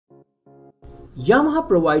Yamaha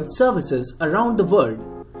provides services around the world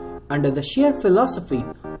under the shared philosophy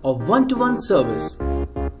of one-to-one service.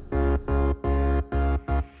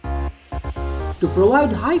 To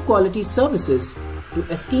provide high-quality services to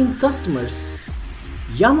esteemed customers,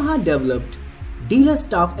 Yamaha developed Dealer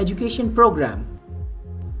Staff Education Program.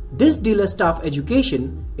 This dealer staff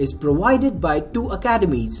education is provided by two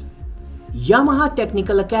academies, Yamaha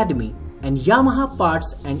Technical Academy and Yamaha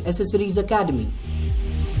Parts and Accessories Academy.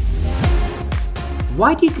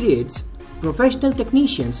 YT creates professional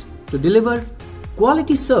technicians to deliver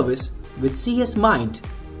quality service with CS mind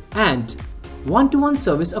and one-to-one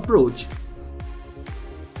service approach.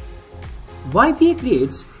 YPA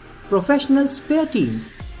creates professional spare team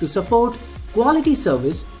to support quality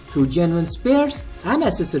service through genuine spares and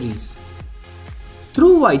accessories.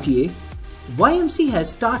 Through YTA, YMC has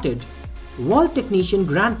started World Technician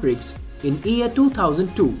Grand Prix in year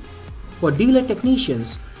 2002 for dealer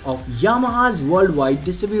technicians of Yamaha's worldwide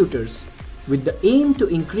distributors with the aim to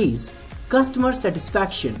increase customer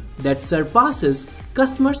satisfaction that surpasses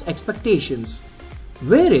customers' expectations,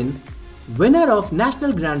 wherein winner of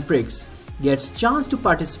National Grand Prix gets chance to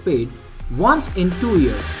participate once in 2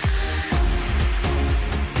 years.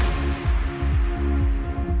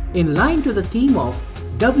 In line to the theme of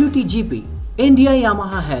WTGP, India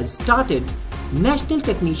Yamaha has started National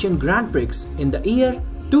Technician Grand Prix in the year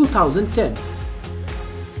 2010,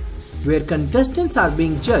 where contestants are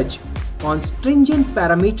being judged on stringent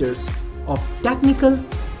parameters of technical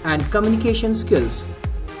and communication skills.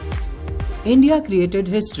 India created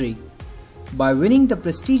history by winning the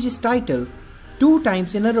prestigious title 2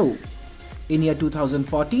 times in a row in year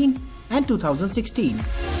 2014 and 2016.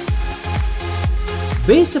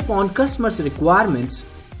 Based upon customers' requirements,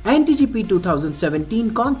 Ntgp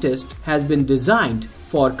 2017 contest has been designed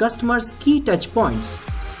for customers' key touch points.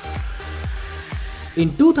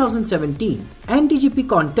 In 2017, Ntgp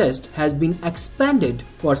contest has been expanded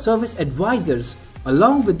for service advisors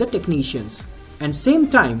along with the technicians. And same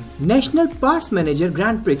time, National Parts Manager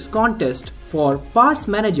Grand Prix contest for Parts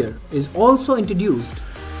Manager is also introduced.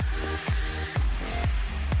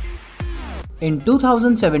 In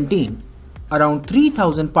 2017, around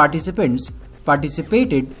 3,000 participants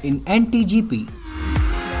participated in Ntgp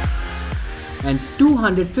and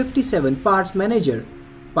 257 Parts Manager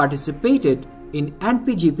participated in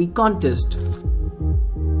Npgp contest.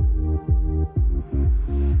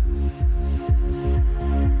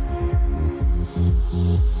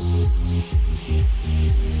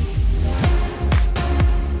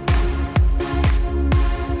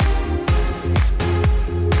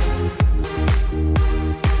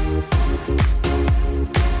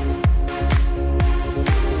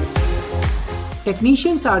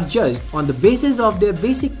 Technicians are judged on the basis of their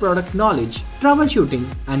basic product knowledge, troubleshooting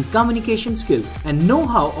and communication skill and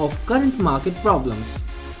know-how of current market problems.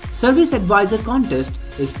 Service Advisor contest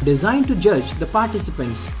is designed to judge the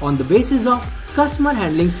participants on the basis of customer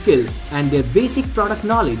handling skill and their basic product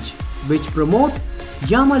knowledge, which promote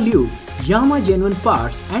Yamaha Lube, Yamaha Genuine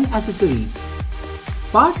Parts and Accessories.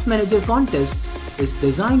 Parts Manager contest is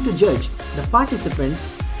designed to judge the participants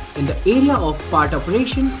in the area of part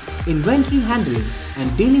operation, inventory handling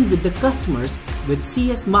and dealing with the customers with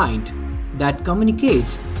CS mind that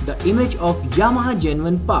communicates the image of Yamaha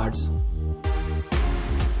Genuine Parts.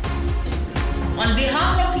 On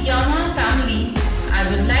behalf of Yamaha family, I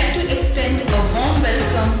would like to extend a warm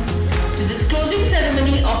welcome to this closing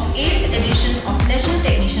ceremony of 8th edition of National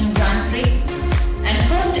Technician Grand Prix and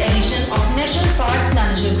 1st edition of National Parts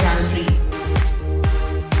Manager Grand Prix.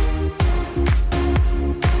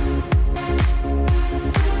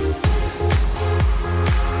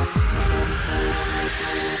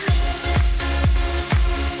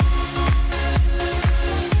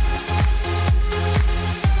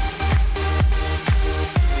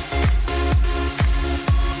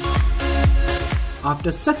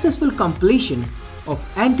 After successful completion of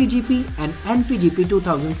Ntgp and Npgp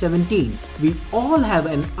 2017, we all have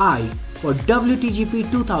an eye for WTGP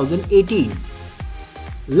 2018.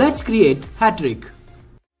 Let's create hat-trick.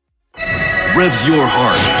 Revs your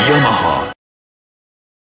heart, Yamaha.